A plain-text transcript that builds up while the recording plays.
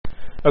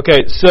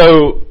Okay,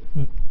 so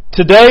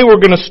today we're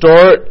going to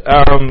start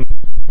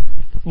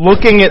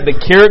looking at the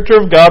character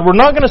of God. We're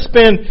not going to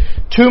spend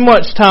too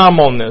much time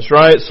on this,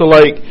 right? So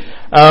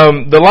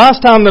the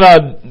last time that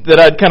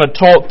I'd kind of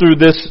taught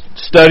through this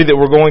study that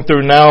we're going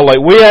through now,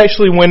 we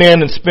actually went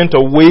in and spent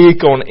a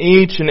week on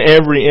each and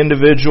every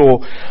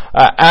individual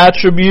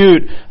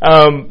attribute.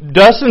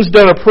 Dustin's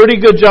done a pretty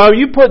good job.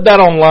 You put that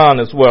online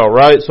as well,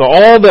 right? So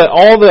all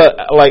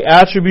the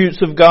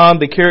attributes of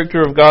God, the character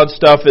of God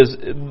stuff is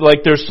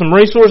there's some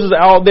resources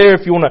out there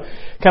if you want to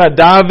kind of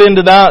dive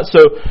into that.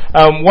 So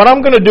what I'm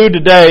going to do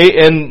today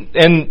and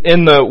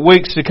in the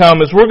weeks to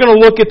come is we're going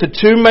to look at the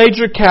two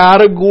major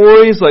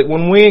categories. Like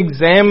when we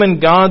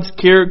examine God's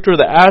character,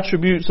 the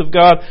attributes of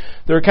God,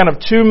 there are kind of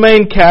two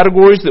main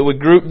categories that we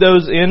group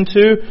those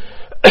into.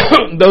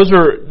 Those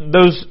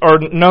are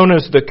known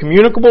as the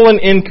communicable and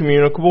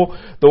incommunicable.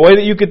 The way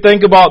that you could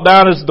think about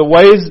that is the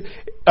ways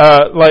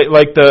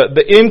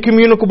the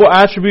incommunicable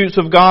attributes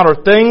of God are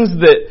things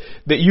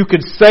that you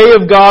could say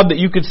of God that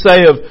you could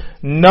say of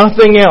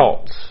nothing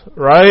else,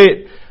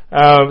 right?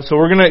 So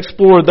we're going to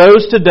explore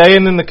those today.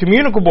 And then the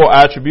communicable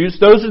attributes,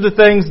 those are the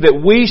things that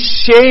we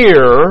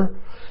share,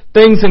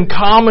 things in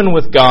common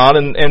with God,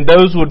 and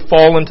those would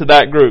fall into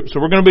that group. So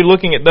we're going to be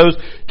looking at those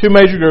two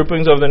major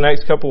groupings over the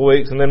next couple of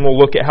weeks, and then we'll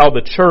look at how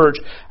the church,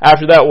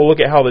 after that we'll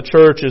look at how the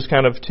church has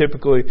kind of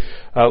typically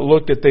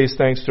looked at these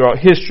things throughout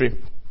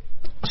history.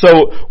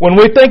 So when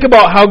we think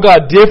about how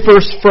God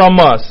differs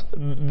from us,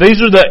 these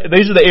are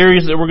the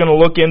areas that we're going to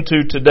look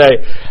into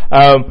today.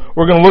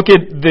 We're going to look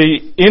at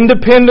the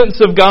independence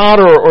of God,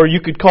 or you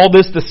could call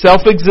this the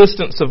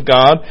self-existence of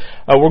God.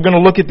 We're going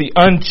to look at the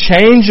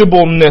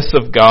unchangeableness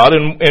of God,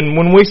 and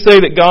when we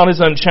say that God is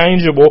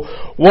unchangeable,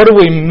 what do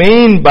we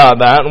mean by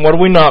that, and what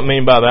do we not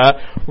mean by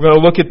that? We're going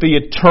to look at the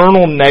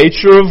eternal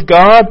nature of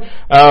God.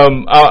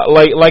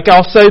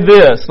 I'll say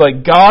this,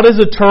 God is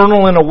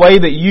eternal in a way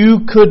that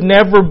you could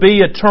never be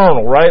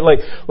eternal, right?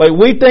 Like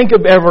we think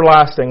of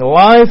everlasting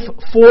life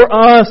for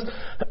us,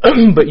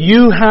 but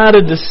you had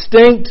a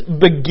distinct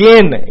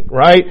beginning,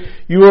 right?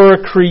 You are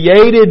a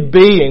created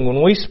being.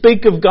 When we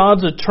speak of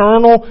God's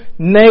eternal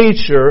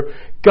nature,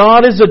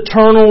 God is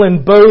eternal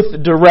in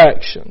both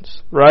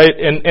directions, right?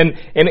 And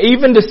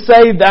even to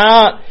say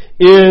that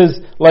is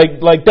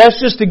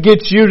that's just to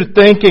get you to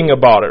thinking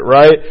about it,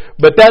 right?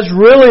 But that's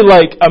really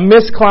a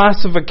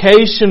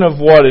misclassification of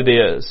what it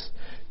is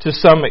to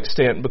some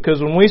extent,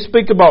 because when we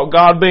speak about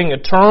God being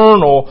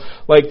eternal,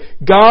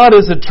 God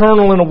is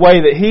eternal in a way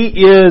that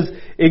He is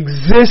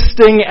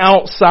existing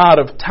outside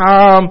of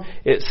time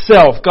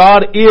itself.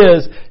 God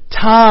is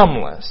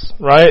timeless,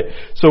 right?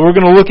 So we're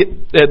going to look at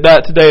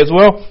that today as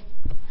well.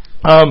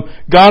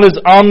 God is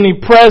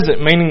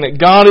omnipresent, meaning that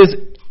God is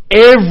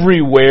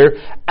everywhere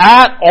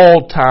at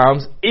all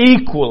times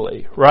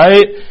equally,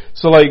 right?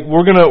 So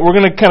we're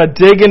gonna kind of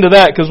dig into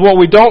that, because what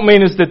we don't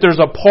mean is that there's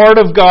a part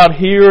of God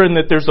here and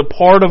that there's a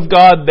part of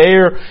God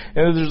there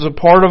and that there's a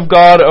part of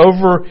God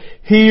over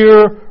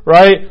here,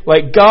 right?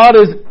 God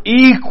is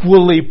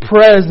equally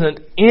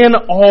present in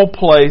all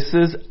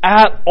places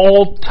at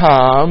all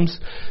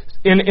times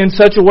in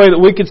such a way that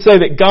we could say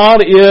that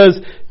God is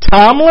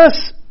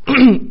timeless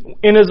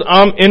in his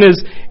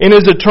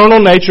eternal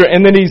nature,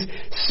 and that He's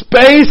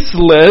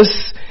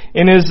spaceless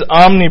in His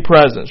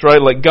omnipresence,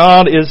 right?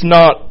 God is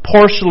not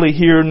partially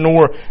here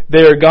nor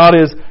there. God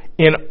is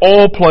in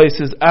all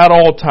places at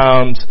all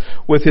times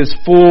with His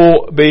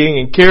full being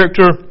and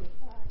character.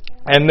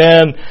 And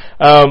then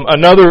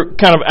another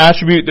kind of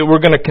attribute that we're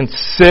going to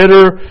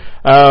consider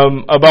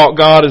about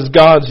God is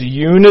God's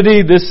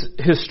unity. This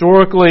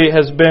historically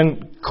has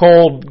been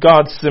called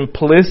God's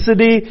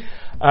simplicity.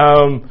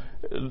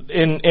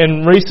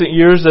 In recent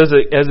years, as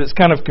it's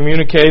kind of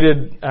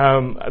communicated,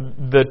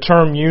 the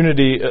term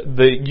unity,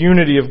 the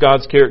unity of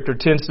God's character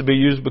tends to be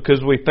used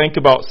because we think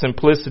about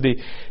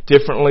simplicity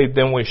differently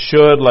than we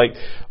should. Like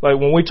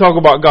when we talk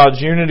about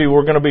God's unity,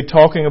 we're going to be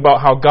talking about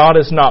how God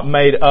is not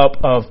made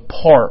up of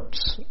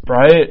parts,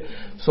 right?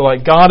 So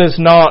God is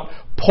not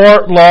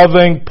part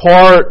loving,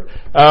 part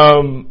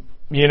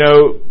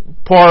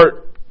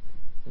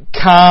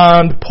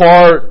kind,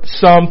 part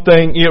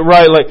something,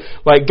 right?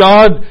 Like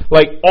God,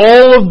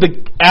 all of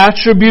the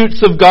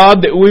attributes of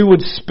God that we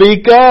would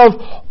speak of,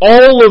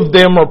 all of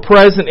them are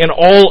present in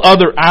all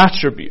other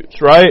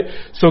attributes, right?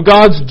 So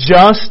God's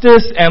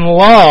justice and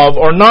love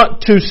are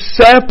not two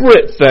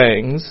separate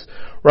things,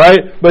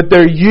 right? But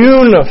they're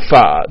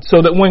unified,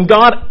 so that when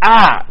God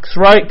acts,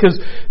 right?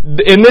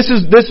 And this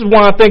is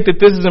why I think that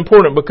this is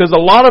important, because a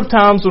lot of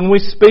times when we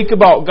speak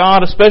about God,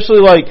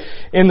 especially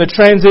in the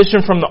transition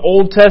from the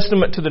Old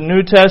Testament to the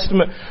New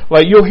Testament,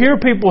 you'll hear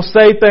people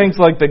say things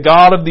like the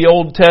God of the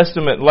Old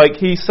Testament,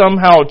 He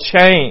somehow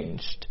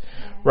changed.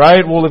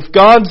 Right? Well, if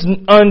God's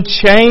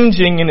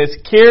unchanging in His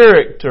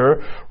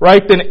character,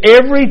 right, then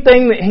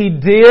everything that He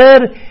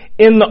did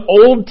in the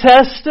Old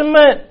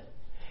Testament,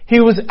 He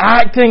was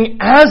acting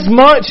as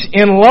much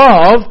in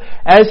love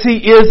as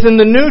He is in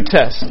the New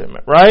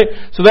Testament, right?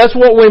 So that's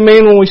what we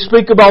mean when we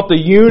speak about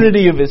the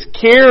unity of His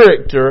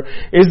character,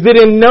 is that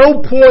in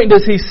no point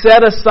does He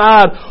set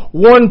aside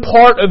one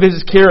part of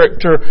His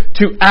character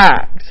to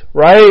act,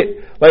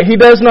 right? Like, He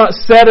does not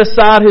set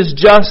aside His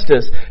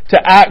justice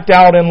to act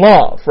out in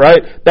love,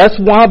 right? That's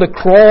why the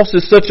cross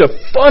is such a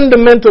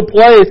fundamental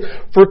place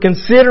for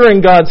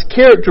considering God's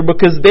character,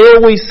 because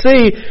there we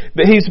see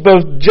that He's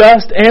both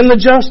just and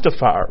the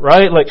justifier,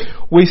 right? Like,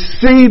 we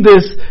see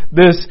this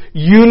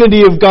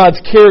unity of God's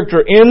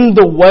character in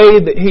the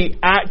way that He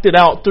acted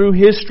out through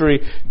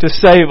history to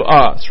save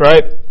us,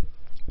 right?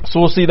 So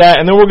we'll see that,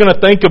 and then we're going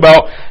to think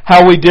about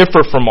how we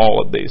differ from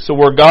all of these. So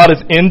where God is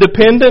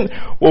independent,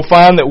 we'll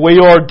find that we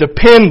are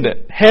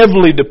dependent,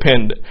 heavily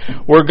dependent.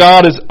 Where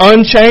God is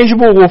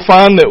unchangeable, we'll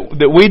find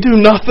that we do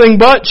nothing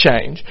but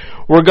change.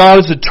 Where God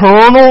is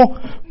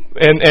eternal,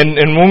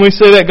 and when we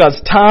say that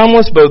God's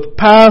timeless, both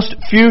past,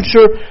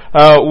 future,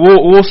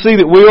 we'll see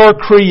that we are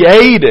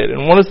created.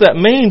 And what does that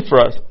mean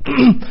for us?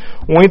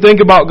 When we think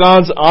about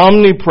God's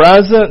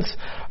omnipresence,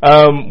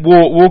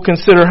 we'll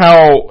consider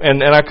how,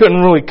 and I couldn't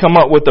really come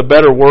up with a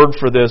better word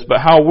for this, but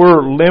how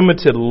we're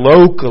limited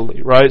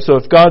locally, right? So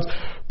if God's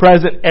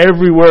present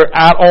everywhere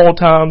at all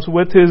times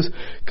with His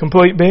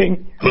complete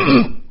being,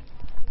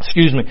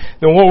 excuse me,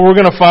 then what we're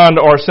going to find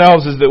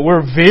ourselves is that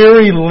we're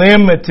very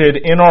limited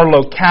in our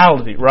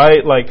locality,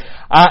 right? Like,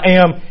 I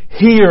am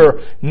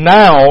here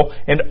now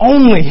and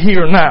only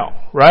here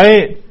now,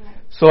 right?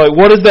 So, like,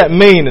 what does that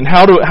mean, and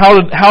how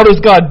does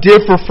God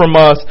differ from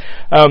us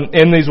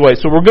in these ways?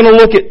 So, we're going to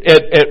look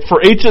at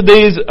for each of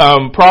these,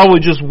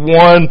 probably just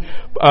one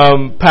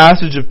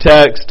passage of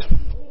text,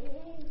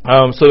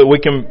 so that we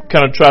can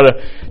kind of try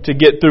to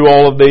get through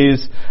all of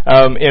these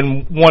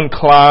in one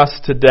class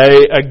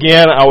today.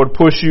 Again, I would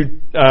push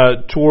you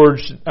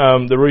towards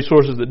the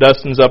resources that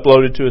Dustin's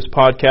uploaded to his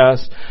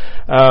podcast.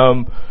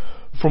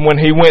 From when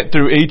he went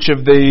through each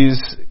of these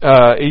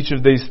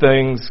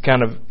things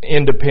kind of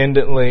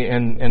independently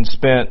and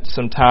spent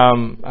some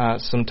time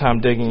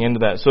digging into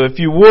that. So if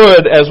you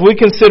would, as we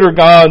consider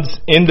God's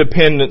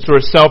independence or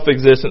His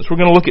self-existence, we're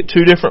going to look at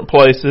two different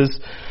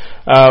places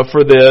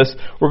for this.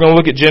 We're going to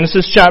look at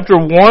Genesis chapter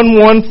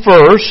 1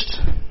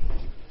 first,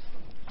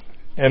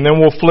 and then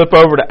we'll flip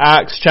over to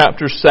Acts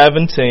chapter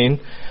 17.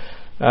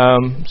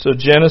 So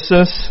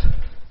Genesis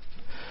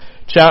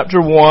chapter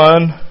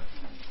 1.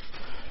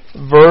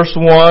 Verse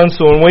 1,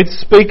 so when we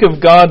speak of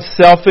God's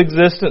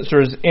self-existence or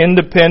His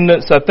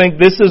independence, I think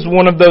this is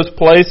one of those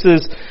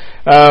places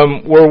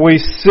where we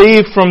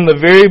see from the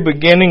very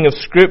beginning of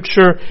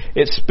Scripture,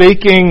 it's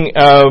speaking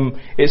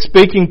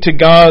to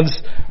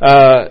God's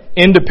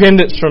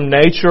independence from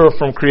nature or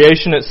from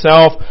creation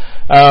itself.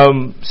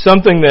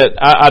 Something that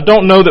I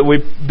don't know that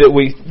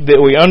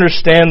we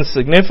understand the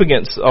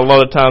significance a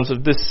lot of times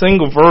of this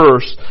single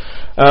verse.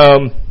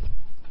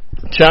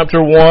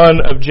 Chapter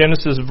 1 of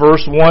Genesis,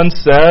 verse 1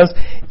 says,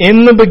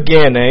 in the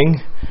beginning,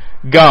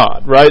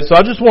 God, right? So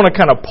I just want to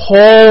kind of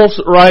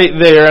pause right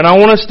there, and I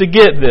want us to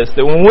get this,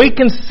 that when we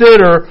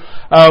consider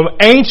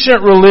ancient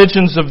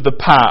religions of the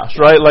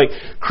past, right? Like,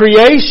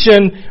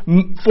 creation,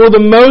 for the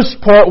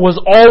most part, was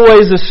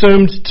always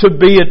assumed to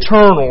be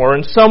eternal, or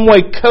in some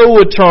way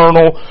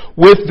co-eternal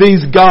with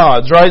these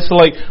gods, right? So,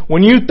 like,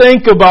 when you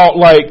think about,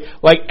 like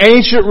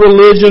ancient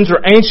religions or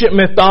ancient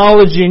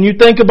mythology, and you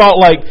think about,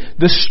 like,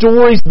 the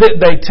stories that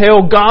they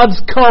tell,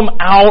 God's come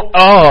out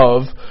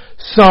of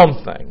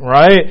something,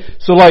 right?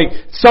 So, like,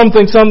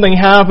 something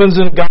happens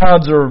and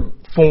gods are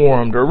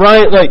formed, or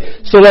right? Like,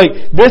 so,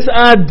 like, this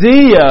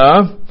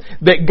idea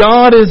that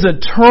God is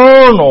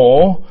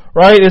eternal,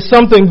 right, is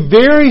something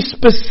very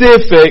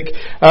specific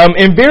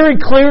and very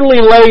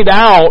clearly laid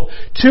out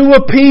to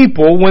a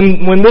people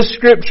when this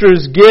scripture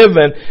is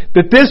given,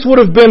 that this would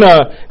have been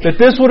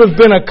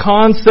a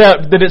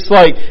concept that it's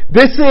like,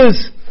 this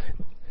is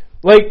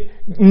like,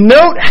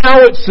 note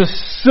how it's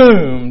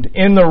assumed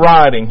in the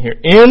writing here.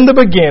 In the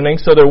beginning,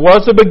 so there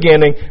was a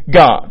beginning,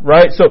 God,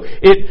 right? So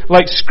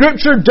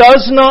Scripture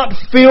does not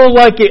feel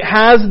like it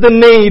has the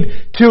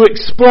need to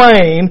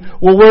explain,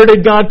 well, where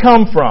did God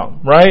come from,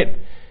 right?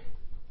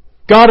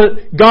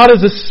 God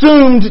is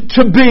assumed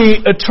to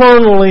be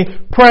eternally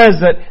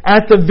present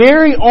at the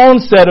very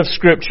onset of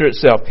Scripture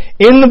itself.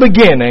 In the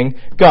beginning,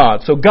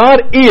 God. So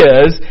God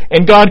is,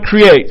 and God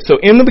creates. So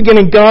in the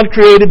beginning, God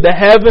created the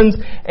heavens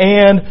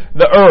and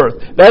the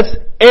earth. That's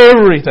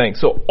everything.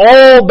 So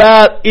all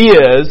that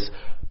is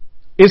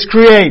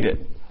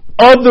created.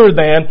 Other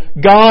than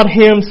God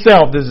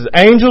Himself. This is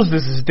angels,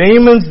 this is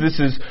demons, this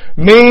is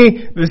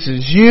me, this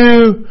is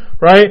you,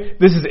 right?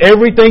 This is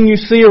everything you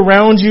see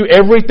around you,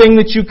 everything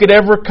that you could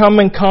ever come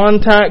in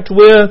contact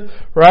with,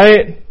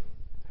 right?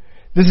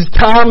 This is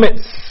time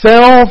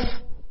itself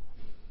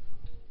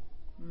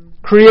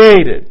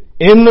created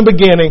In the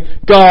beginning,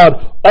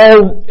 God,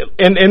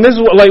 and this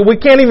is what, like, we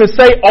can't even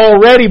say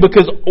already,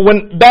 because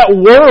when that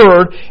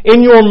word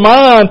in your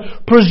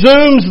mind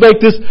presumes like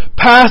this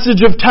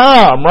passage of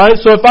time, right?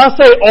 So if I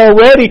say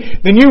already,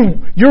 then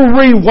you're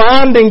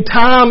rewinding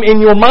time in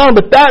your mind,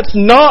 but that's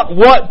not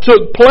what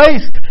took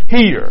place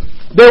here.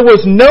 There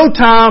was no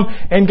time,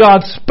 and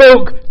God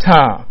spoke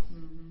time.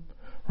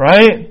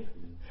 Right?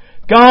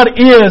 God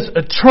is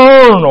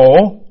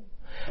eternal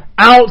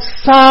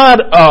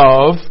outside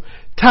of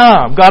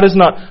time. God is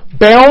not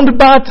bound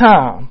by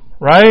time,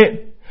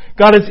 right?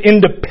 God is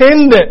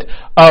independent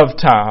of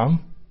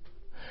time.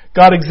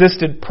 God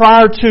existed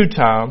prior to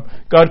time.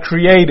 God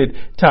created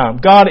time.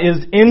 God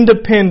is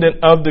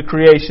independent of the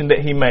creation that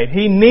He made.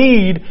 He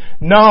need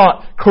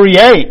not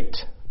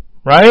create,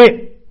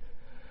 right?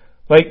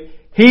 Like,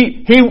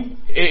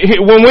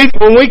 when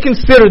we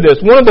consider this,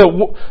 one of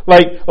the,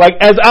 like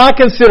as I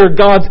consider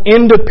God's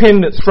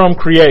independence from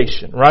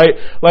creation, right?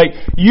 Like,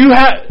 you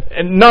have,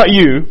 not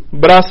you,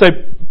 but I say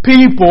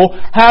people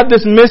have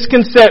this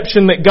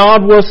misconception that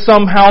God was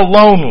somehow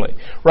lonely,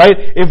 right?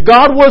 If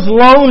God was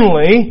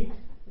lonely,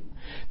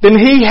 then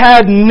He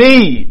had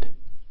need,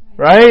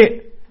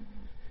 right?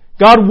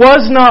 God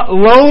was not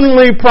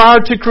lonely prior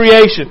to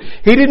creation.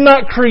 He did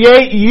not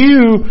create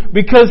you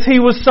because He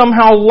was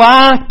somehow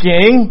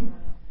lacking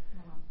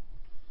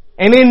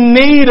and in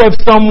need of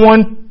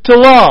someone to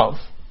love,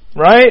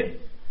 right?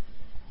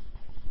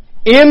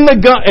 And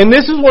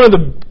this is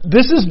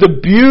the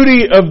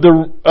beauty of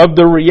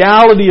the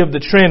reality of the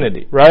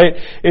Trinity, right?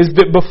 Is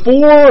that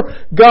before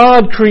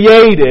God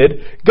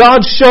created,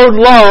 God showed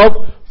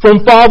love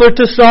from Father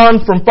to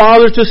Son, from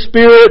Father to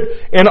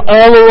Spirit, and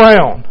all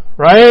around,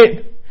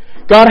 right?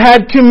 God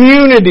had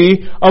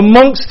community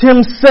amongst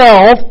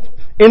Himself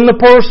in the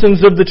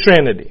persons of the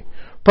Trinity.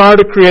 Prior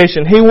to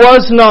creation, He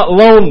was not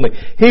lonely.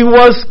 He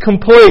was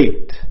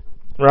complete,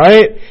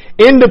 right?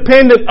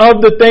 Independent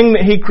of the thing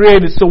that He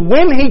created. So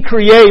when He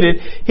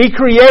created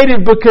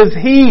because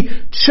He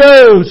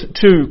chose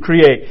to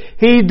create.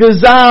 He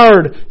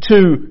desired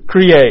to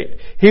create.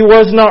 He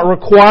was not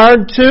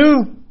required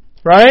to,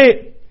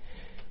 right?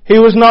 He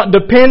was not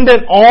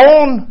dependent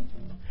on.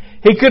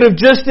 He could have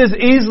just as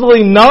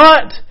easily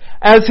not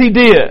as He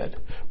did.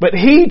 But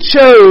He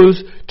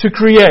chose to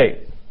create.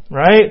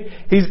 Right?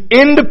 He's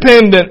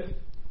independent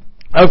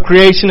of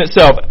creation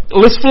itself.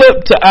 Let's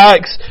flip to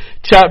Acts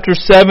chapter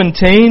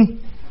 17.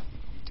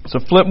 So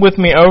flip with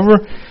me over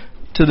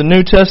to the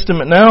New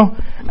Testament now.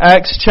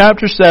 Acts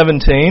chapter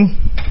 17.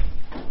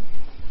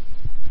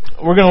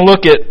 We're going to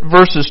look at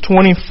verses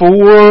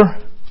 24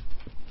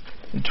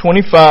 and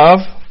 25.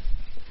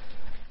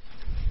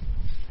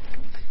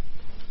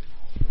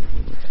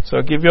 So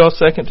I'll give you all a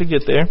second to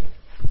get there.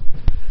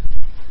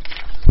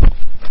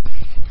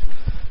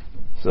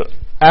 So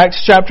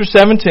Acts chapter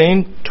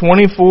 17,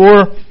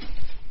 24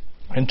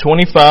 and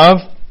 25.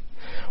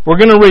 We're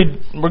going to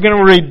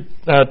read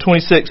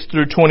 26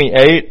 through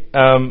 28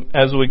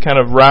 as we kind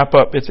of wrap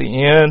up at the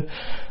end.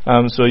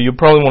 So you'll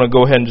probably want to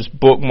go ahead and just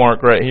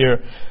bookmark right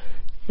here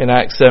in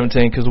Acts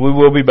 17, because we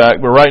will be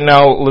back. But right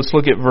now, let's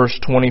look at verse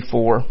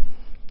 24.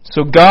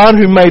 So God,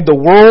 who made the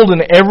world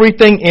and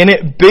everything in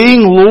it,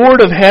 being Lord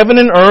of heaven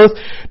and earth,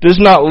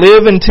 does not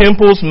live in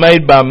temples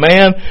made by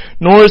man,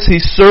 nor is He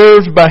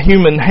served by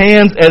human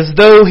hands as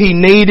though He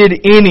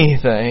needed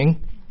anything,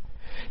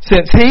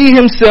 since He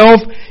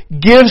Himself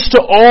gives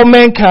to all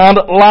mankind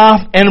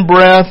life and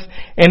breath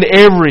and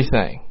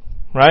everything.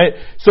 Right?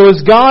 So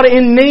is God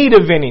in need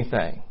of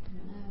anything?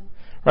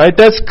 Right?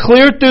 That's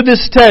clear through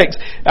this text.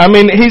 I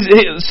mean,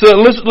 so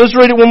let's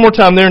read it one more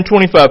time there in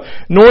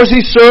 25. Nor is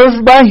He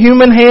served by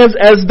human hands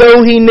as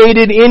though He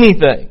needed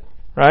anything.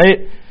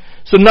 Right?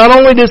 So not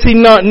only does He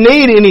not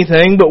need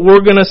anything, but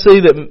we're going to see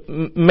that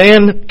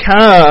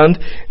mankind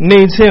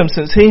needs Him,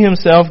 since He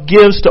Himself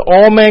gives to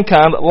all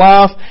mankind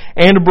life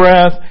and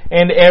breath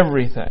and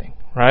everything.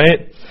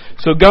 Right?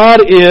 So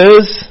God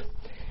is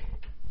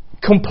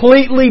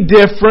completely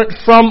different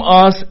from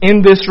us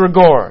in this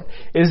regard,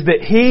 is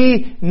that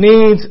He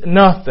needs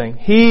nothing.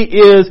 He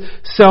is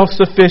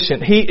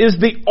self-sufficient. He is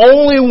the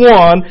only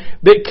one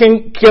that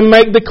can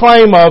make the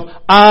claim of,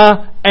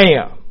 I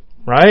am.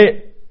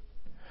 Right?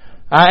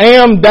 I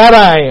am that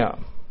I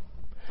am.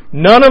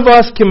 None of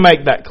us can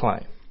make that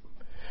claim.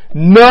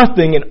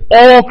 Nothing in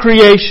all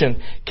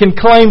creation can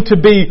claim to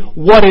be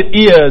what it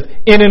is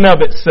in and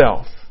of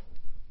itself.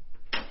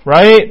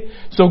 Right?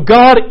 So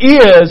God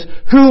is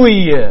who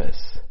He is.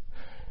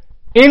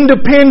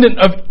 Independent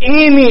of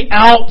any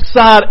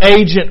outside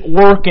agent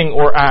working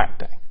or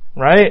acting.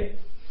 Right?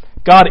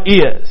 God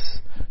is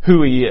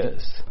who He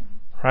is.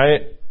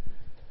 Right?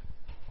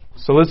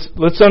 So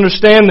let's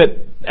understand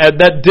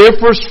that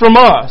differs from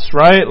us,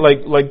 right?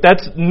 Like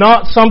that's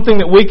not something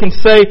that we can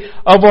say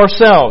of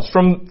ourselves.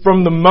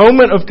 From the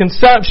moment of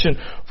conception,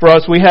 for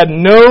us, we had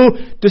no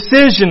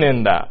decision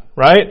in that,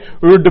 right?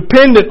 We were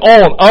dependent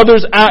on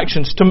others'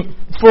 actions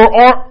for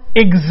our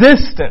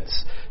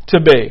existence to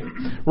be.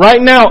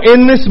 Right now,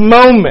 in this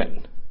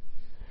moment,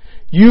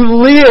 you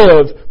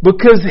live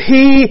because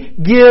He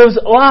gives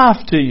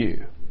life to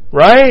you,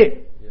 right?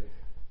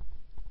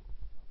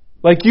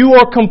 Like you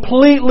are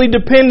completely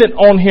dependent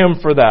on Him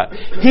for that.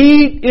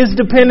 He is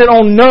dependent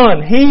on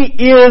none. He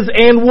is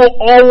and will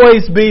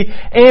always be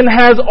and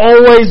has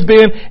always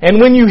been.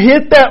 And when you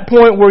hit that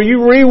point where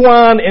you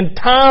rewind and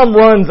time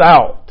runs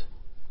out,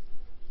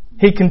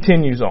 He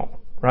continues on,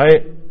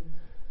 right?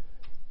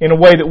 In a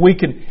way that we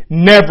can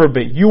never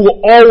be. You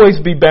will always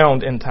be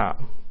bound in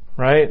time,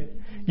 right?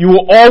 You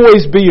will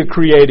always be a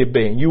created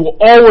being. You will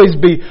always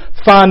be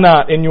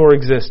finite in your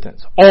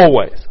existence.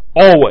 Always.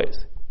 Always.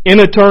 In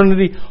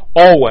eternity,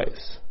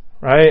 always.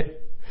 Right?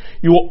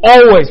 You will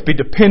always be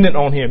dependent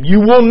on Him. You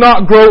will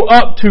not grow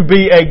up to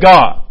be a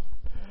God.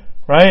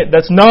 Right?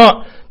 That's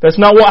not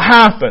what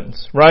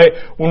happens. Right?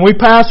 When we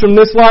pass from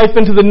this life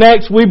into the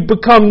next, we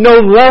become no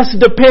less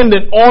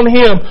dependent on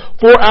Him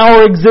for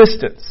our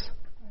existence.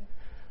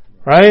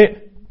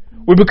 Right?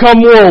 We become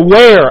more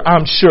aware,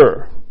 I'm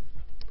sure.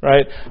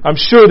 Right? I'm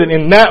sure that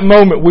in that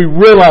moment we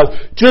realize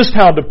just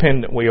how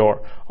dependent we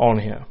are on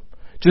Him.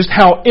 Just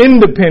how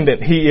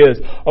independent He is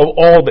of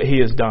all that He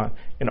has done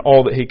and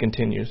all that He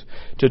continues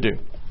to do.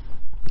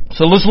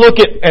 So let's look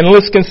at and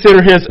let's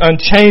consider His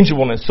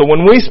unchangeableness. So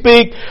when we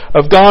speak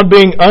of God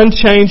being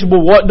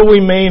unchangeable, what do we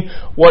mean?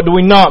 What do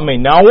we not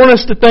mean? Now I want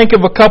us to think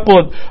of a couple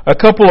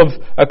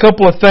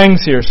of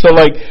things here. So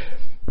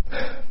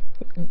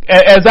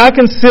as I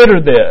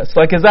consider this,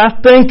 as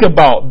I think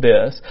about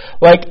this,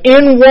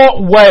 in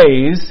what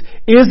ways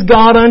is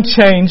God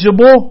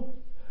unchangeable?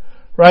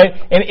 Right?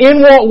 And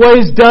in what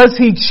ways does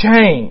He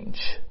change?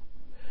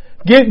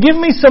 Give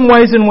me some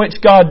ways in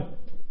which God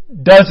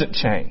doesn't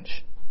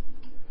change.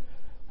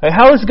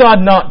 How does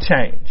God not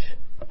change?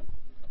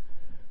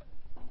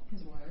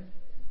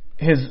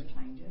 His Word.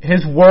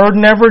 His Word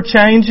never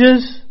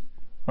changes.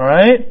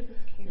 Alright?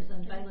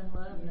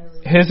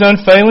 His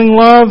unfailing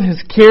love,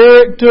 His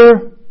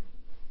character.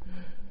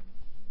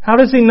 How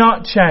does He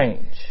not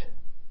change?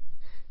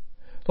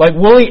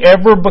 Will He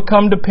ever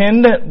become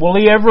dependent? Will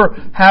He ever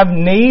have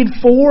need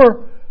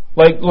for?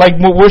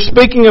 We're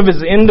speaking of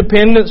His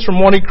independence from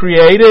what He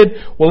created.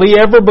 Will He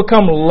ever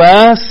become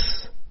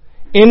less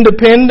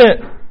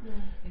independent?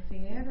 If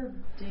He ever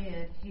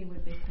did, He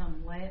would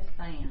become less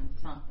than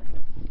something.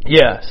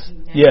 Yes.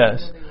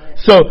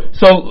 So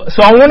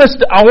I want us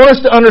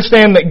to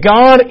understand that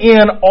God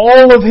in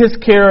all of His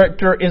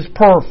character is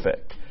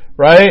perfect,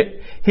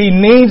 right? He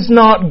needs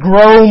not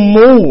grow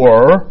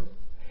more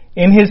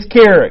in His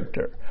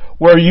character.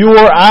 Where you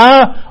or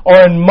I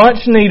are in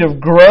much need of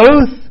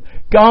growth,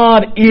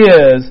 God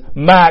is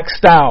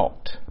maxed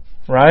out,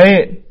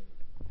 right?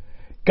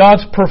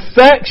 God's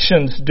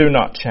perfections do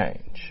not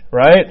change,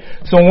 right?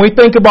 So when we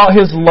think about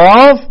His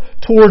love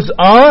towards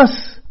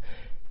us,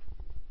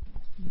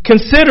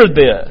 consider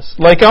this.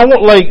 Let's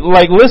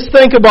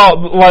think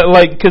about,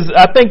 because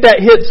I think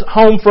that hits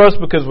home for us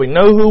because we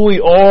know who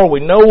we are, we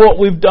know what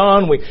we've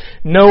done, we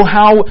know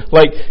how,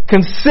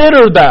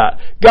 consider that.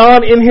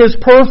 God in His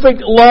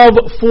perfect love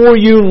for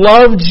you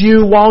loved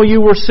you while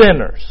you were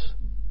sinners.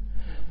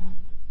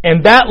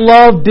 And that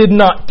love did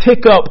not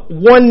tick up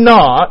one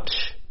notch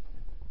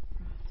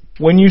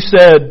when you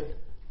said,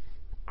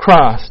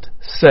 Christ,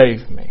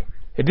 save me.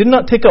 It did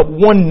not tick up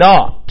one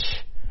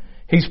notch.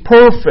 He's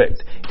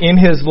perfect in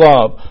His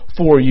love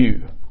for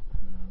you.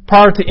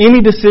 Prior to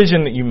any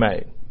decision that you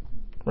made.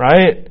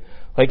 Right?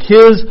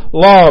 His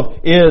love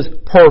is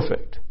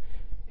perfect.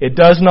 It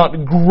does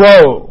not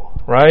grow.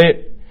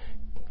 Right?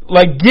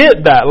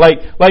 Get that.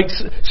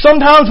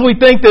 Sometimes we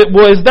think that,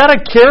 is that a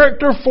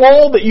character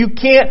flaw that you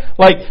can't,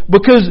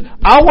 because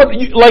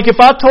if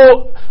I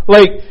told,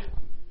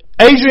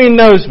 Adrienne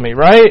knows me,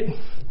 right?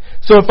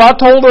 So if I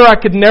told her I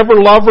could never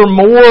love her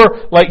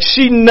more,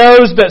 she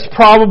knows that's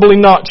probably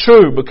not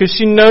true because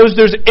she knows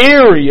there's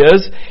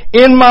areas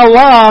in my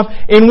life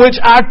in which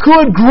I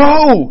could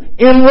grow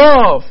in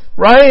love,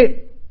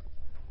 right?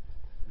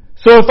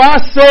 So if I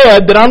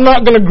said that I'm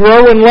not going to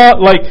grow in love,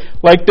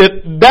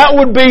 that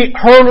would be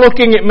her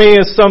looking at me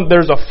as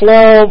there's a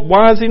flaw.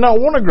 Why does He not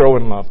want to grow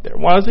in love there?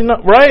 Why does He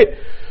not, right?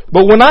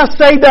 But when I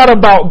say that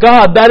about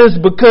God, that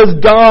is because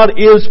God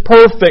is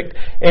perfect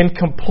and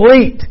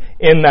complete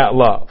in that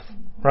love.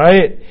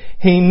 Right?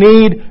 He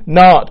need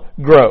not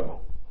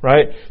grow.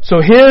 Right?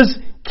 So His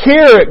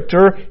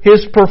character,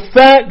 His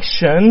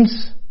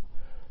perfections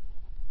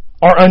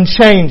are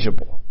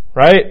unchangeable.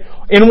 Right?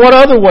 In what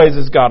other ways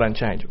is God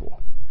unchangeable?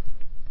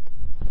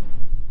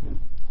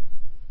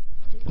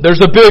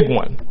 There's a big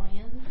one.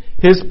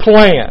 His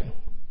plan.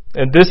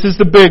 And this is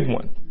the big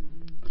one.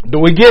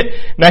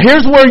 Now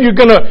here's where you're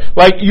gonna,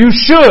 you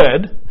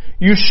should,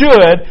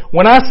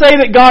 when I say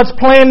that God's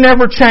plan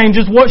never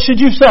changes, what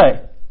should you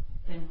say?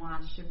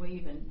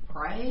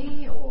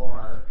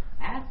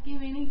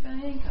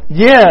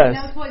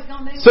 Yes.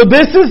 So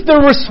this is the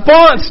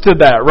response to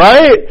that,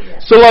 right? Yeah.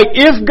 So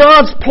if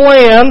God's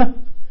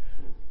plan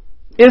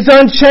is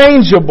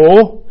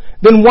unchangeable,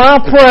 then why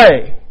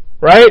pray?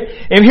 Right?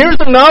 And here's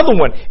another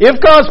one. If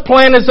God's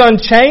plan is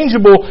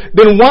unchangeable,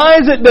 then why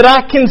is it that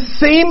I can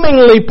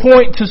seemingly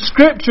point to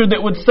Scripture that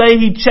would say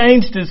He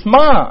changed His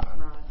mind?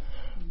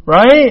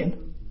 Right?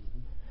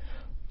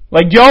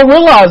 Y'all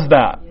realize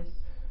that?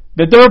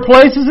 that there are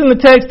places in the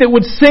text that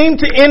would seem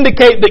to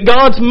indicate that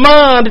God's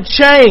mind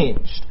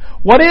changed.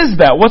 What is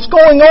that? What's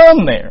going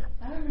on there?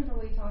 I remember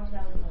we talked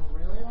about this a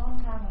really long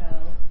time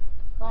ago,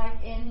 like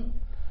in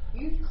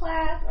youth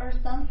class or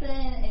something,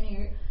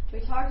 and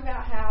we talked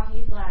about how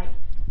he's like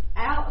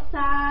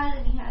outside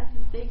and he has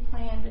this big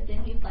plan, but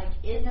then he's like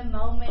in the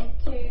moment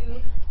too.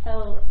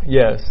 So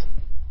yes,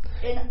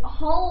 in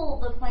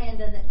whole the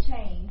plan doesn't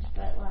change,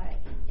 but like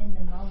in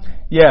the moment.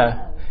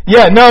 Yeah.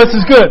 Yeah, no, this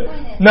is good.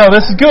 No,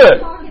 this is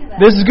good.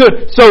 This is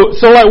good.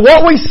 So like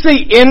what we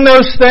see in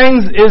those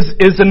things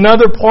is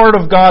another part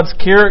of God's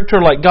character.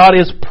 Like God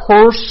is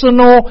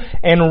personal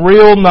and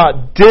real,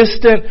 not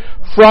distant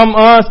from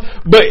us.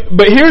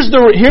 But here's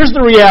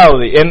the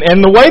reality. And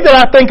the way that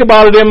I think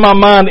about it in my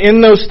mind in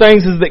those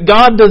things is that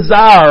God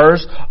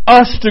desires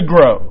us to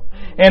grow.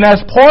 And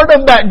as part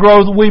of that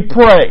growth, we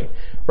pray.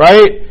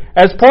 Right?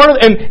 As part of,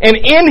 and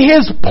in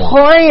His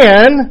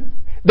plan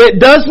that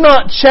does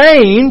not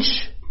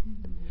change,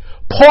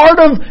 part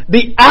of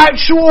the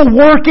actual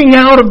working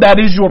out of that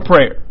is your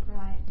prayer.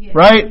 Right. Yes.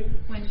 Right?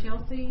 When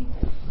Chelsea,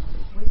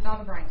 we saw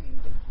the breaking,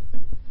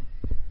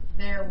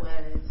 there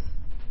was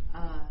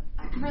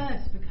a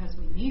trust because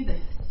we knew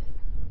this.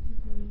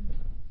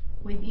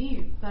 We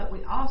knew, but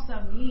we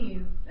also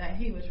knew that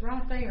He was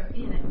right there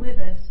in it with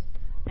us,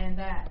 and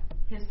that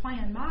His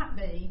plan might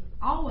be,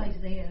 always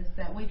is,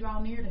 that we draw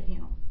near to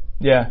Him.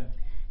 Yeah.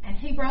 And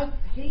He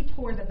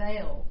tore the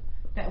veil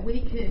that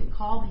we could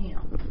call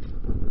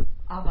Him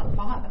Abba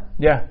Father.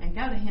 Yeah. And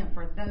go to Him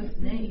for those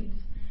needs.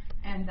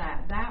 And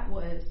that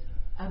was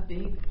a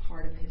big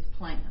part of His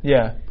plan.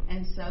 Yeah.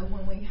 And so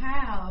when we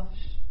have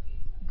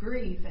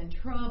grief and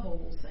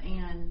troubles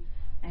and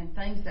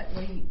things that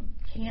we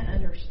can't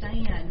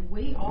understand,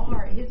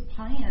 His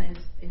plan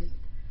is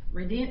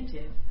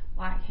redemptive.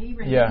 Like He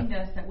redeemed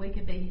us that we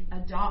could be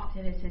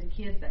adopted as His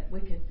kids, that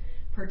we could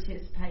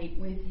participate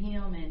with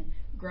Him and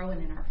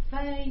growing in our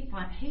faith.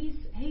 Like He's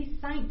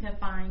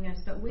sanctifying us,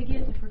 but we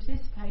get to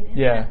participate in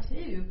that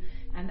too.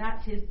 And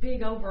that's His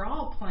big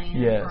overall plan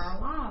for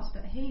our lives.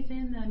 But He's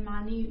in the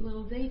minute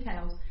little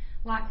details.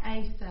 Like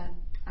Asa,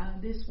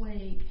 this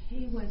week,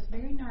 he was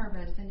very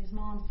nervous, and his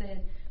mom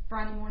said,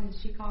 Friday morning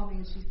she called me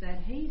and she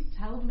said, he's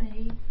told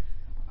me,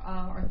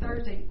 or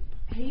Thursday,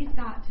 he's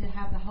got to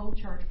have the whole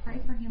church pray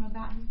for him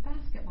about his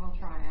basketball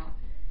tryout.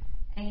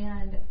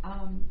 And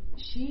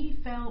she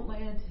felt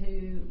led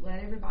to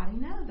let everybody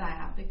know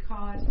that,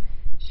 because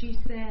she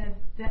said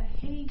that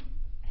he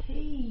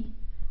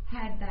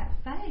had that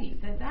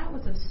faith, that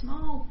was a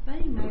small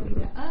thing maybe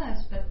to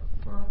us, but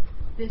for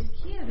this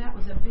kid that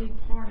was a big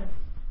part of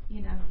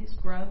his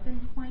growth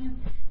and plan.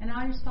 And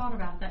I just thought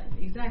about that,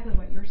 exactly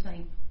what you're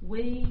saying.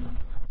 We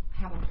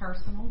have a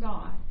personal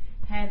God.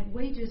 Had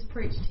we just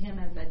preached Him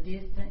as a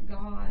distant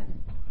God,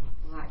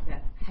 like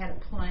that had a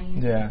plan,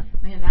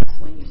 man, that's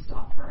when you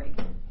stop praying.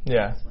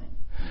 Yeah.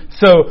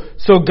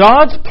 So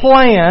God's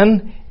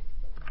plan,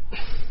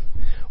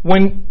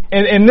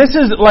 and this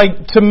is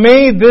like, to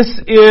me, this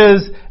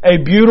is a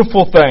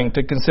beautiful thing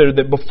to consider,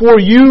 that before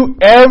you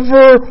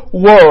ever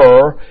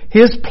were,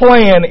 His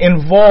plan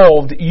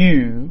involved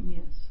you.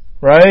 Yes.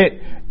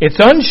 Right? It's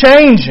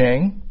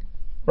unchanging.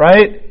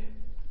 Right?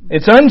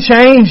 It's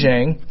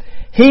unchanging.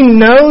 He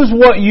knows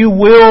what you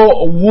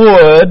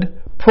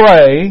would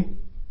pray,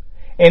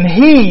 and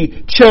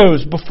He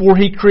chose before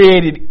He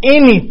created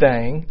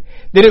anything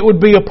that it would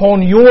be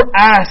upon your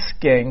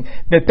asking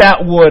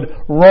that would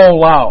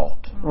roll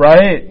out.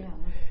 Right?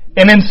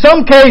 And in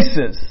some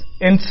cases,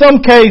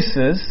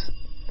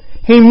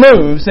 He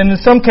moves, and in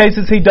some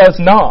cases He does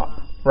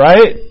not.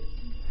 Right?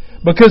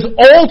 Because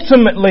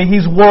ultimately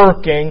He's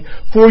working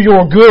for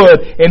your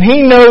good, and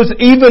He knows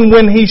even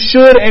when He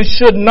should and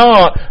should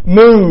not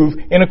move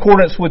in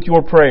accordance with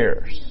your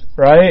prayers.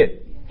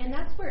 Right? And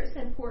that's where it's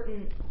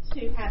important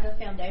to have a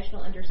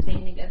foundational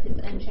understanding of His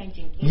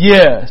unchanging kingdom.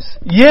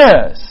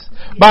 Yes.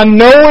 By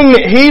knowing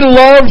that He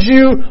loves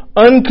you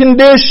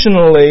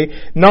unconditionally,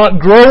 not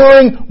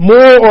growing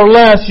more or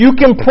less, you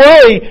can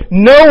pray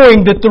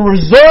knowing that the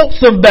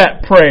results of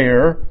that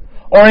prayer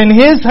are in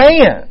His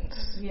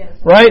hands. Yes.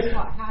 Right? That's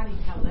what Heidi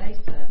told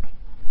Asa,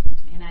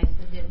 and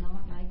Asa did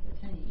not make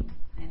the team,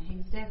 and he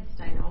was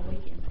devastated all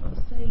weekend. But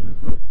you see,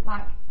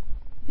 like,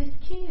 this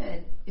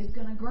kid is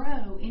going to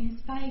grow in his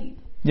faith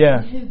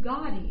in who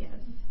God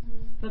is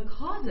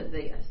because of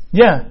this.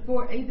 Yeah.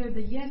 For either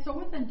the yes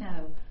or the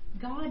no.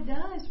 God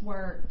does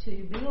work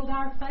to build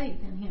our faith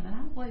in Him, and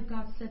I believe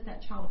God set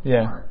that child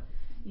apart.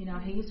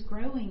 He's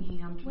growing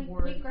him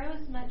toward. We grow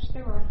as much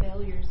through our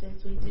failures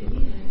as we do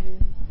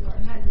through our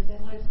successes.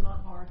 That bless my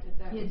heart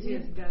that was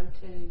his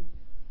go-to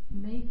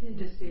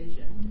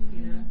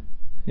decision.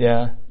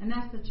 Yeah. And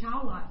that's the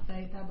childlike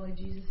faith I believe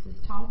Jesus is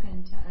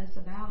talking to us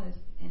about,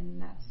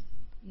 and that's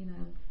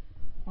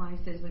why He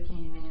says we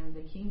can't even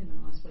enter the kingdom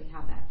unless we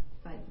have that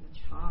faith of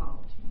a child.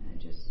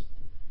 Just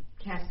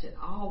cast it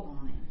all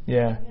on Him.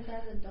 Yeah. Because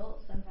as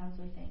adults, sometimes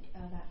we think,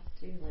 "Oh, that's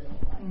too little."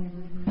 Like,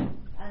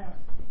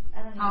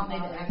 I don't need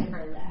to ask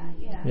for that.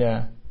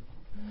 Yeah.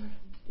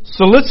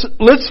 So let's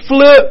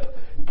flip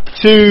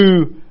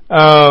to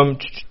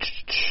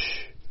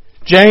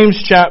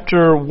James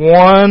chapter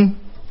 1,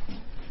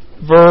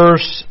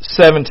 verse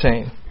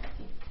 17.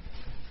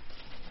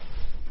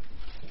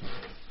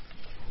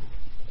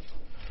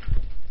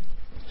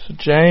 So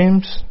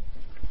James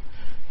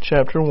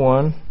chapter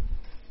 1.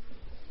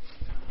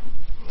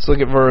 Let's look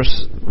at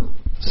verse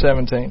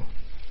 17.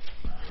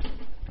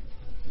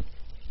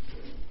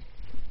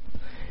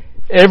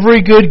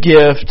 Every good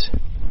gift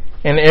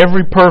and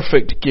every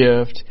perfect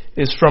gift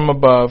is from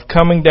above,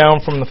 coming down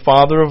from the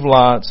Father of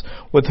lights,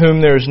 with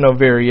whom there is no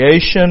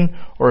variation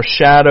or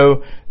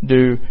shadow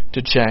due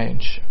to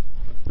change.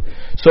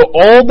 So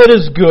all that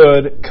is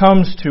good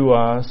comes to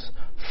us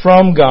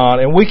from God,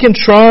 and we can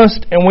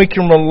trust and we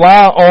can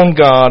rely on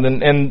God.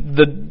 And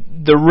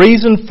the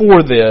reason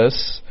for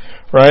this,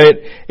 right,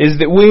 is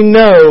that we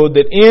know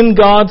that in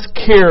God's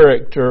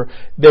character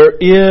there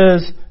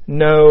is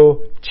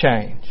no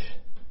change,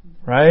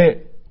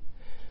 right?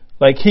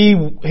 Like He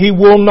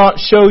will not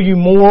show you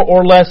more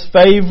or less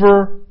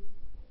favor,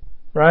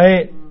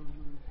 right?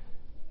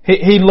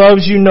 He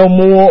loves you no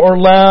more or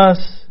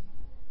less,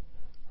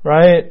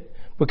 right?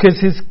 Because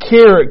His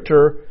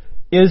character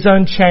is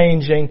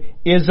unchanging,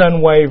 is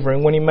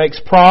unwavering. When He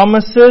makes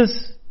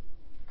promises,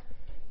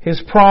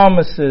 His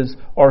promises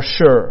are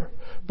sure.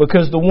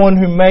 Because the one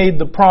who made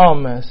the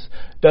promise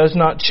does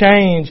not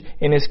change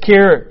in His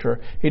character.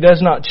 He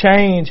does not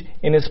change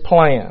in His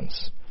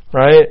plans,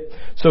 right?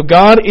 So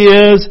God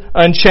is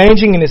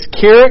unchanging in His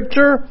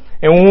character,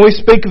 and when we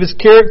speak of His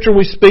character,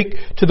 we speak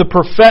to the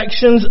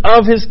perfections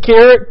of His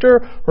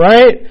character,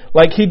 right?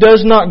 Like He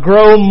does not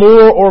grow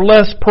more or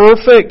less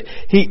perfect.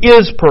 He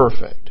is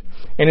perfect.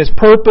 And His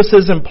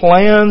purposes and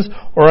plans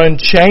are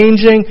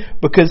unchanging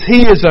because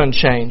He is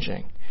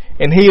unchanging.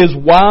 And He is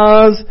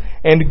wise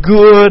and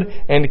good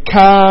and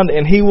kind,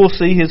 and He will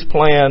see His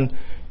plan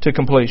to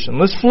completion.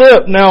 Let's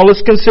flip now.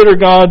 Let's consider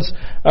God's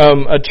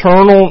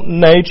eternal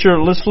nature.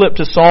 Let's flip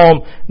to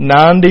Psalm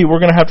 90. We're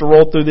going to have to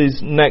roll through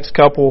these next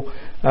couple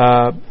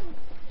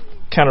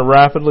kind of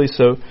rapidly.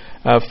 So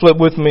flip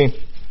with me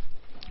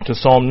to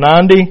Psalm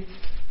 90.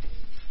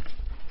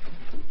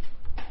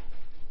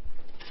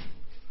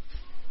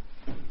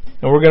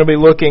 And we're going to be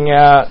looking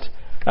at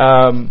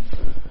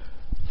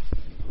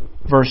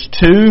verse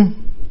 2.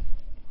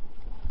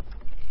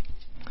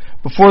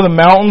 Before the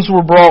mountains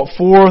were brought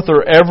forth,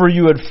 or ever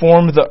you had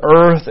formed the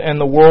earth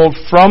and the world,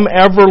 from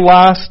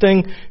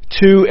everlasting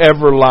to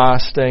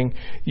everlasting,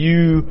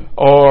 you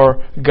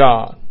are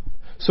God.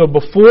 So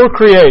before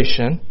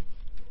creation,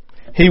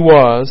 He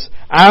was.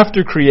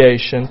 After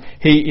creation,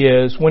 He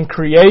is. When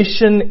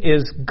creation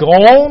is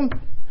gone,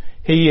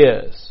 He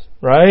is.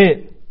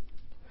 Right?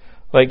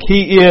 Like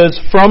He is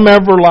from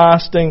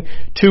everlasting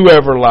to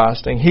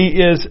everlasting.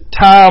 He is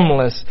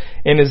timeless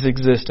in His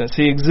existence.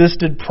 He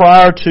existed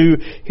prior to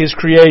His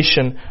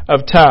creation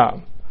of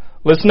time.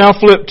 Let's now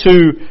flip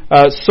to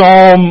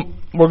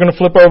we're going to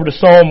flip over to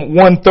Psalm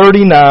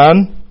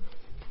 139.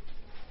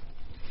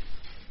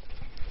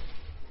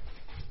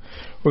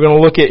 We're going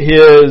to look at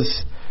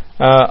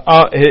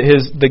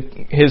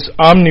His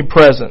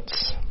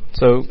omnipresence.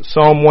 So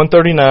Psalm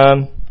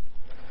 139.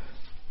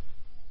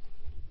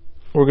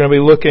 We're going to be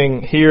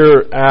looking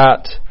here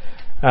at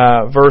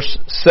verse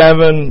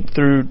 7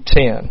 through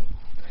 10.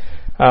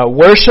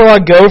 Where shall I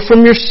go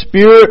from your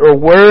spirit, or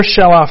where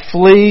shall I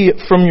flee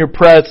from your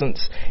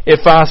presence?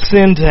 If I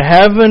ascend to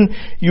heaven,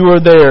 you are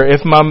there.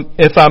 If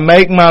I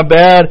make my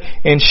bed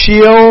in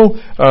Sheol,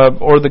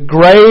 or the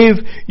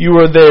grave, you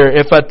are there.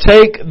 If I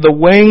take the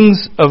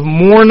wings of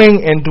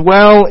morning and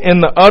dwell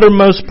in the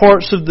uttermost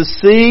parts of the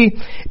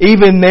sea,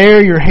 even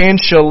there your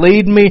hand shall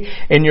lead me,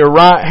 and your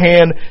right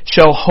hand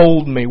shall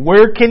hold me.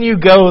 Where can you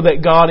go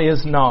that God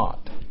is not?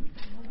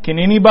 Can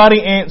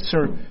anybody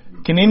answer?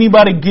 Can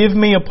anybody give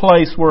me a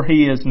place where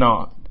He is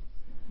not?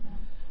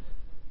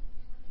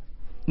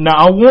 Now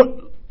I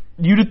want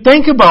you to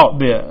think about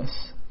this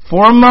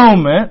for a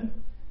moment.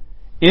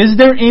 Is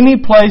there any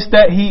place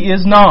that He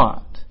is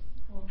not?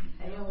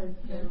 Hell is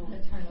the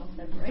eternal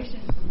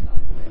separation from God.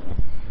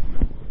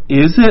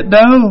 Is it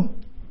though?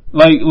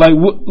 Like,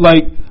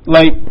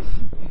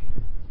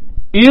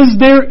 is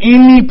there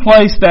any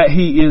place that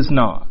He is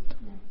not?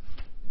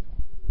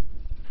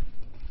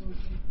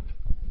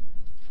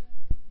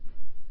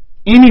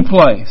 Any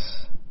place.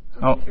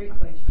 Oh.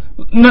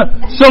 No.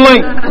 So we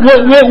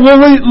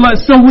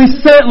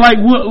said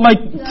you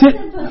said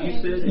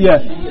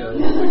yeah. Sheol,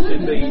 which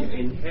could be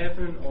in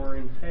heaven or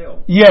in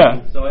hell.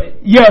 Yeah.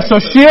 So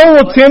Sheol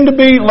will tend to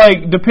be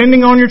like,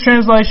 depending on your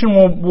translation,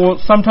 will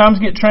sometimes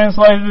get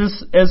translated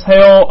as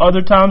hell. Other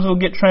times will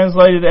get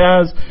translated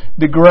as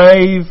the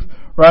grave.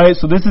 Right,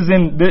 so this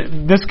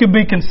this could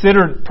be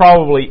considered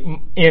probably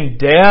in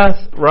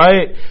death.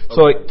 Right.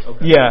 So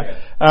yeah.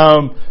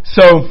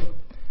 So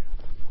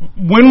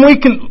when we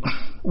can,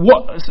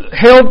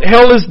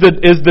 hell is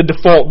the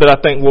default that I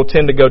think we'll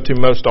tend to go to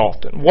most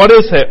often. What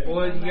is hell?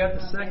 Well, you got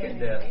the second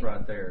death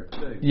right there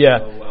too. Yeah.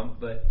 So,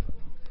 but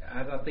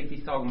I think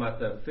he's talking about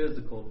the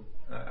physical.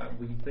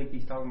 Would you think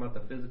he's talking about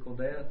the physical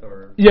death,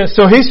 or? Yeah.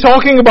 So he's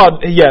talking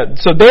about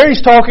So there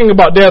he's talking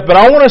about death. But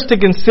I want us to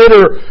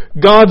consider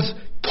God's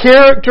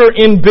character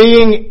in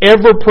being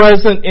ever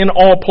present in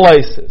all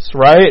places,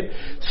 right?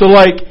 So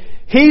like,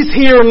 He's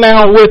here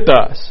now with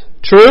us.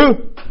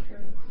 True?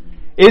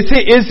 Is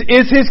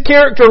His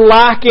character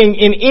lacking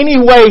in any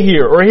way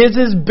here? Or is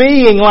His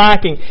being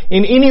lacking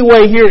in any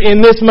way here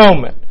in this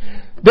moment?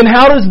 Then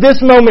how does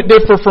this moment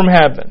differ from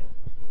heaven?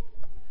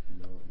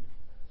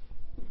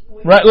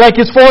 Right? Like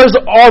as far as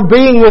our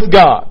being with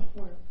God.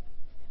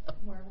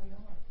 Where we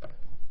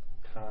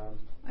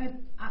are.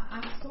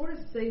 I sort of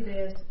see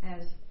this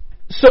as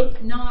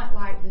not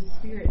like the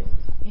Spirit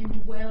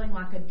indwelling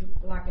like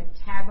a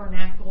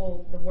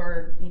tabernacle, the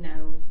word,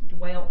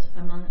 dwelt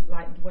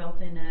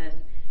in us.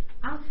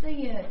 I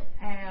see it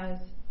as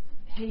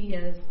He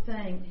is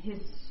saying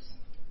His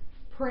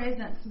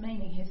presence,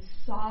 meaning His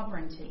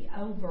sovereignty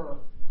over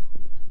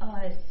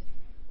us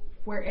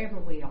wherever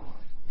we are.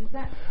 Is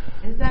that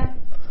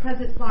because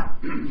it's like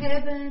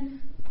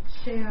heaven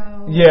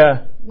shall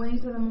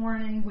wings of the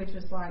morning, which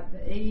is like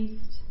the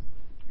east,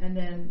 and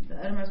then the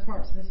uttermost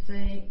parts of the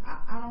sea.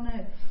 I don't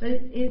know, but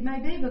it may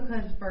be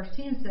because verse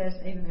 10 says,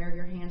 "Even there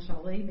your hand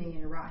shall lead me, and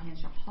your right hand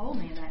shall hold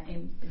me," and that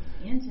is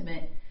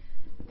intimate.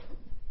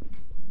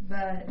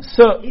 But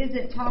is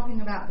it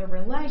talking about the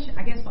relation?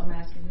 I guess what I'm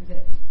asking, is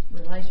it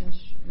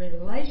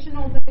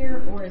relational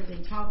there, or is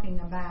he talking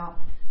about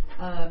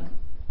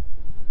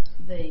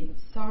the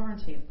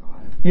sovereignty of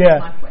God? Yeah.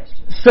 That's my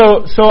question.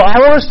 So I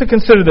want us to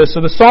consider this. So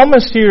the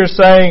psalmist here is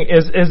saying,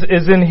 is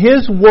in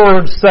his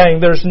words saying,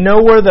 there's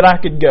nowhere that I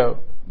could go.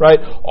 Right?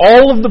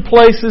 All of the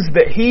places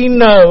that he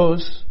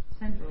knows,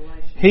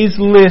 he's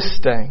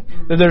listing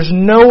that there's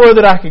nowhere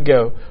that I could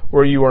go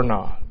where you are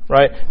not.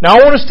 Right? Now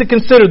I want us to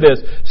consider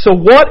this. So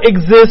what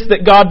exists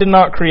that God did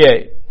not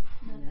create?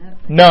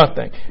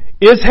 Nothing.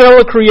 Is hell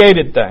a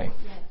created thing?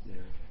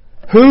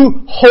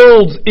 Who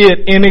holds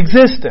it in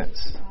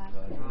existence?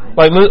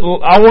 Like,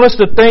 I want us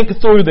to think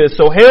through this.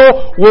 So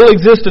hell will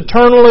exist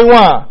eternally.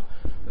 Why?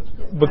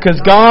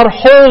 Because God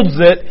holds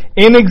it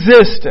in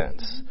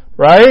existence.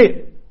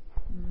 Right?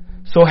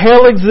 So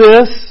hell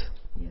exists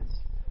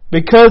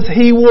because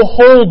He will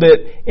hold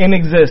it in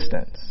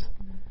existence.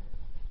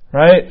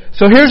 Right?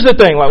 So here's the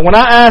thing. Like, when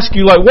I ask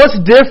you, like, what's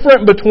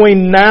different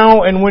between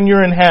now and when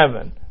you're in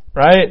heaven?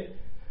 Right?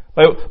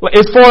 Like,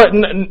 as far as,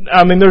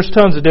 there's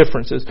tons of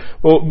differences.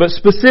 But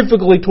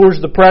specifically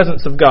towards the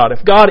presence of God.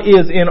 If God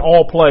is in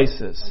all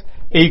places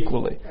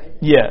equally.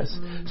 Yes.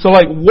 So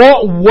like,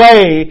 what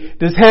way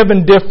does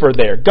heaven differ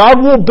there?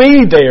 God will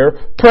be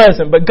there,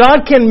 present, but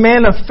God can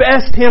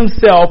manifest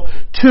Himself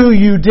to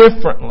you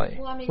differently.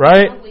 Well,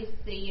 right? What we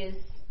see is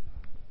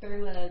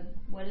through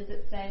what does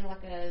it say,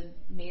 like a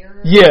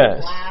mirror?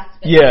 Yes. Glass,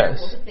 but yes.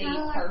 We'll see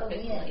Like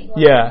perfectly.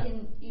 Yeah.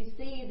 You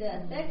see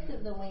the effects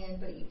of the wind,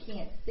 but you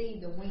can't see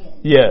the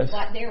wind. Yes.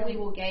 Like there we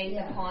will gaze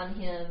upon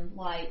Him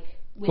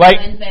with like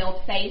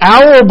unveiled face.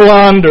 Our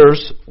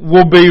blinders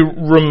will be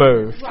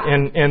removed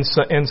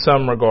in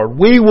some regard.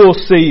 We will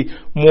see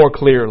more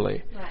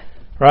clearly.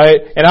 Right?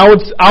 And I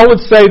would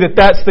say that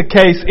that's the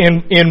case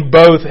in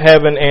both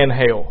heaven and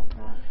hell.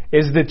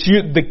 Is that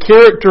the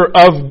character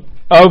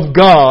of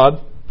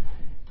God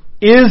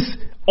is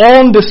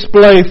on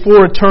display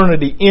for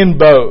eternity in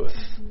both.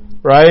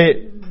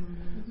 Right?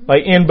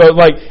 Like in both,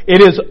 like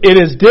it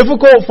is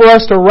difficult for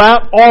us to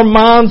wrap our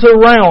minds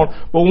around.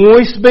 But when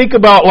we speak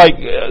about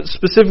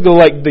specifically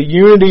like the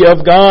unity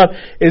of God,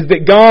 is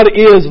that God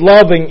is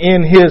loving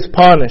in His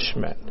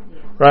punishment,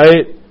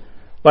 right?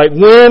 Like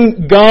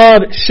when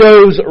God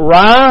shows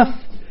wrath,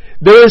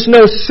 there is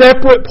no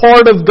separate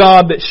part of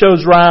God that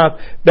shows wrath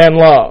than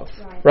love,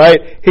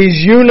 right?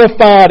 He's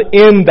unified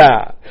in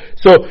that.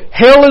 So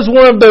hell is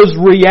one of those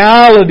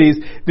realities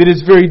that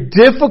is very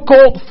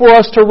difficult for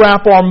us to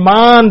wrap our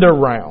mind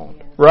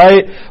around,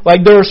 right?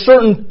 Like there are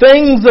certain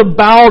things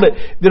about it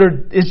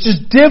that it's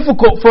just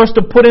difficult for us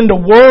to put into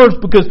words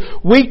because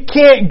we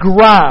can't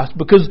grasp,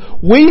 because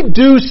we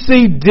do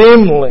see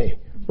dimly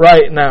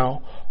right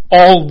now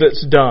all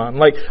that's done.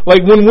 Like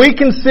when we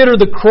consider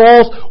the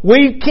cross,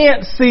 we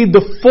can't see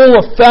the full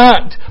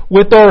effect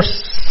with our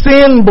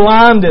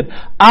sin-blinded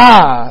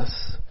eyes.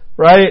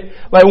 Right?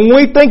 Like when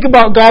we think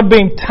about God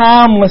being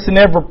timeless and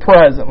ever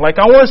present, like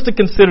I want us to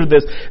consider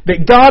this,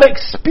 that God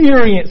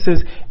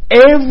experiences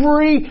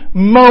every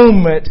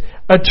moment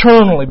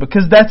eternally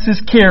because that's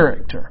His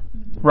character.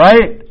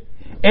 Right?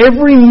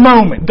 Every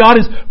moment God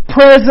is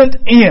present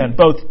in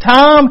both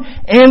time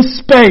and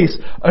space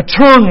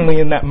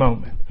eternally in that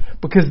moment.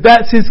 Because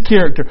that's His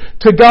character.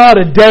 To God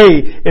a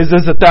day is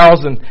as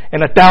 1,000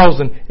 and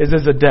 1,000 is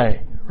as a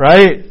day.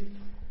 Right?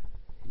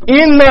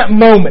 In that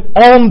moment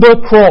on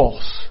the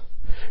cross,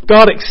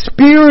 God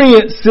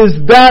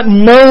experiences that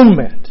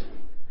moment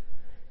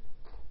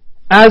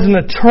as an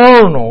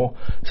eternal,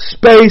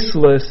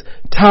 spaceless,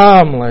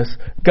 timeless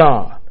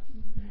God.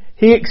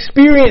 He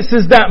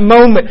experiences that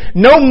moment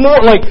no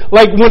more like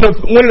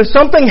when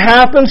something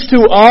happens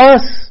to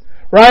us,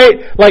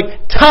 right?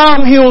 Like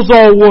time heals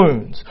all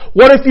wounds.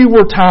 What if you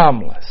were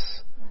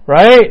timeless,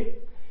 right?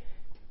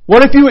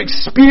 What if you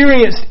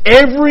experienced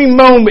every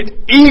moment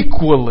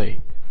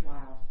equally,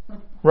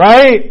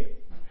 right?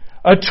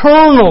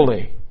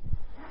 Eternally.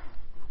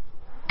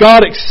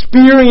 God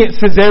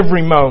experiences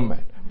every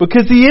moment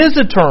because He is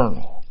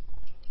eternal.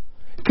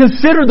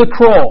 Consider the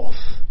cross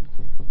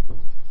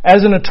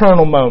as an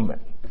eternal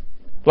moment.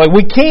 Like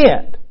we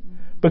can't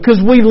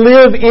because we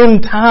live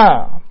in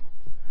time.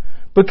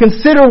 But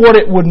consider what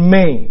it would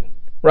mean,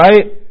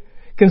 right?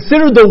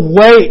 Consider the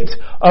weight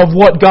of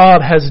what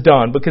God has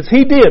done because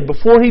He did.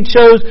 Before He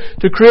chose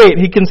to create,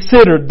 He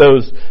considered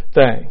those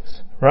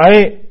things,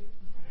 right?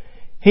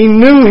 He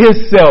knew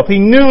Himself. He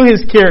knew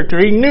His character.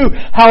 He knew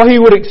how He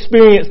would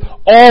experience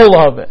all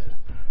of it,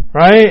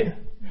 right?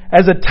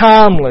 As a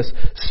timeless,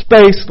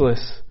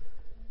 spaceless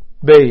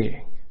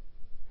being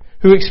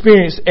who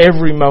experienced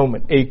every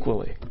moment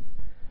equally,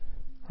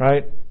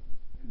 right?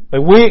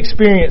 Like we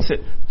experience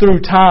it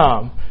through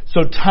time.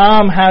 So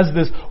time has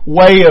this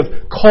way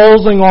of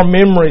causing our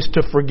memories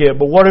to forget.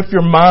 But what if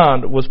your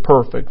mind was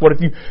perfect? What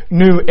if you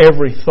knew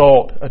every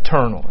thought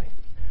eternally?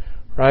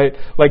 Right?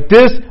 Like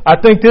this, I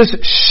think this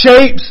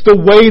shapes the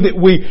way that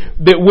we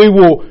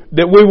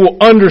will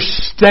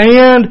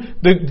understand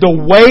the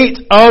weight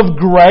of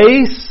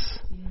grace.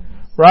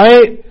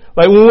 Right?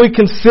 Like when we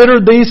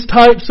consider these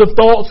types of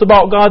thoughts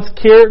about God's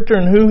character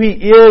and who He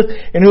is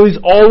and who He's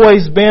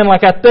always been,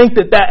 like I think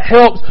that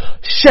helps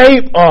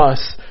shape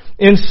us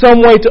in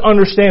some way to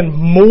understand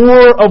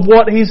more of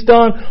what He's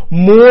done,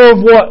 more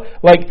of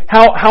what, like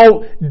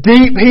how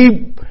deep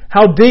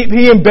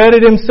He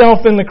embedded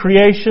Himself in the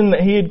creation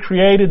that He had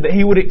created, that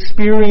He would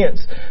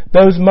experience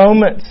those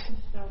moments.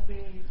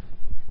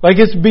 Like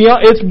it's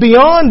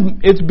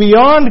beyond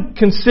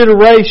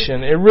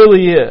consideration. It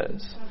really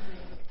is.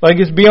 Like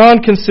it's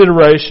beyond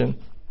consideration.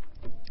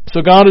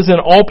 So God is in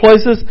all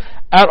places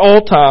at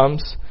all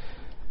times.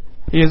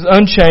 He is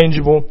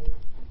unchangeable.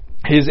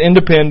 He is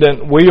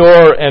independent. We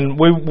are, and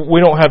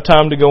we don't have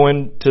time to go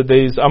into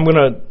these. I'm going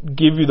to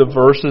give you the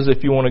verses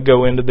if you want to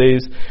go into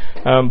these.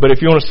 But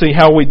if you want to see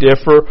how we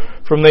differ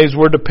from these,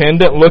 we're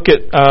dependent. Look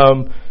at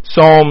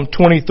Psalm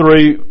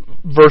 23,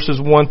 verses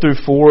 1 through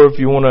 4, if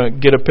you want to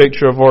get a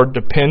picture of our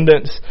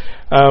dependence.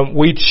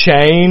 We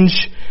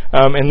change.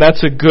 And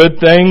that's a good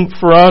thing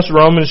for us.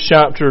 Romans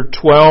chapter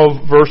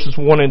 12 verses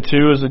 1 and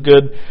 2 is a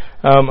good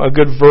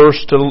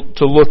verse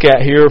to look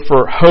at here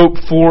for hope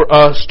for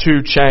us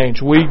to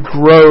change. We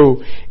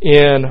grow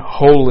in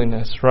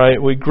holiness,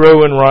 right? We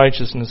grow in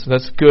righteousness.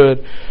 That's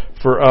good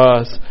for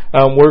us.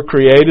 We're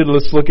created.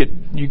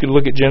 You could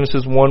look at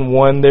Genesis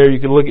 1:1 there. You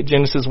could look at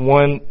Genesis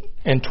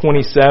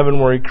 1:27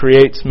 where He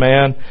creates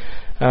man.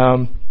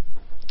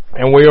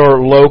 And we are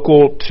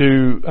local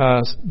to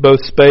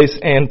both space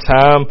and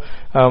time.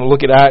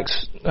 Look at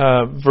Acts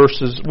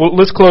verses. Well,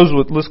 let's close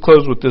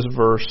with this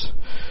verse.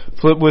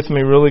 Flip with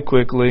me really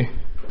quickly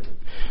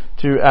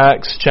to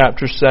Acts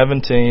chapter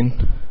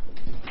 17,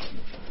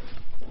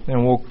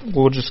 and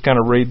we'll just kind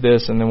of read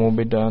this and then we'll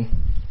be done.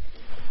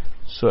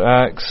 So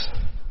Acts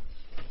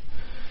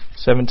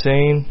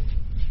 17.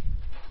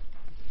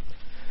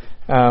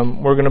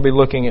 We're going to be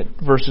looking at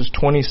verses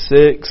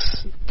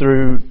 26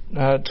 through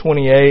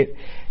 28.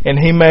 And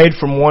He made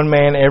from one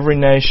man every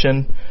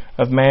nation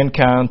of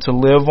mankind to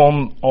live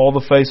on all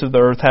the face of the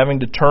earth, having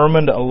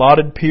determined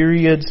allotted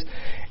periods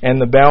and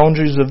the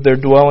boundaries of their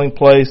dwelling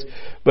place,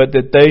 but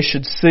that they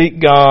should seek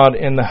God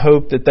in the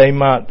hope that they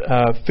might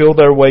feel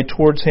their way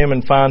towards Him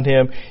and find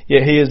Him.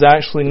 Yet He is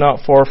actually not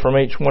far from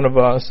each one of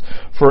us,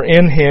 for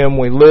in Him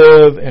we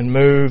live and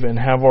move and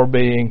have our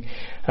being.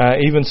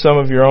 Even some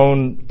of your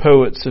own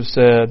poets have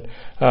said,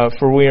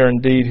 for we are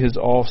indeed His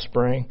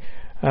offspring.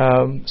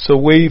 So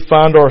we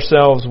find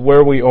ourselves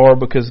where we are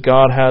because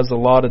God has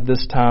allotted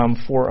this time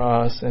for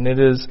us, and it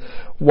is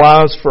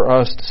wise for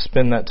us to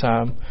spend that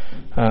time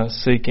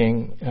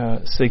seeking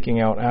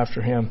out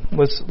after Him.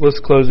 Let's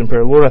close in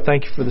prayer. Lord, I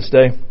thank You for this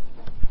day.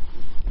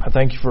 I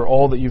thank You for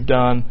all that You've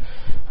done.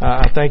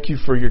 I thank You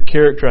for Your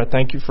character. I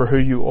thank You for who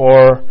You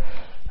are.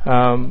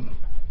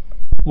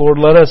 Lord,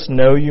 let us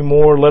know You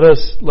more. Let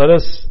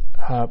us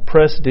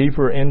press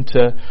deeper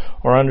into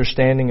our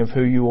understanding of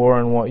who You are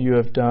and what You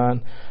have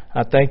done.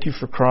 I thank You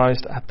for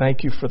Christ. I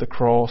thank You for the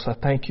cross. I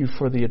thank You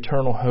for the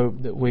eternal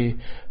hope that we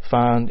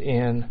find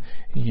in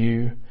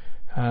You.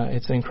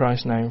 It's in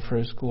Christ's name for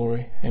His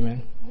glory.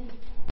 Amen.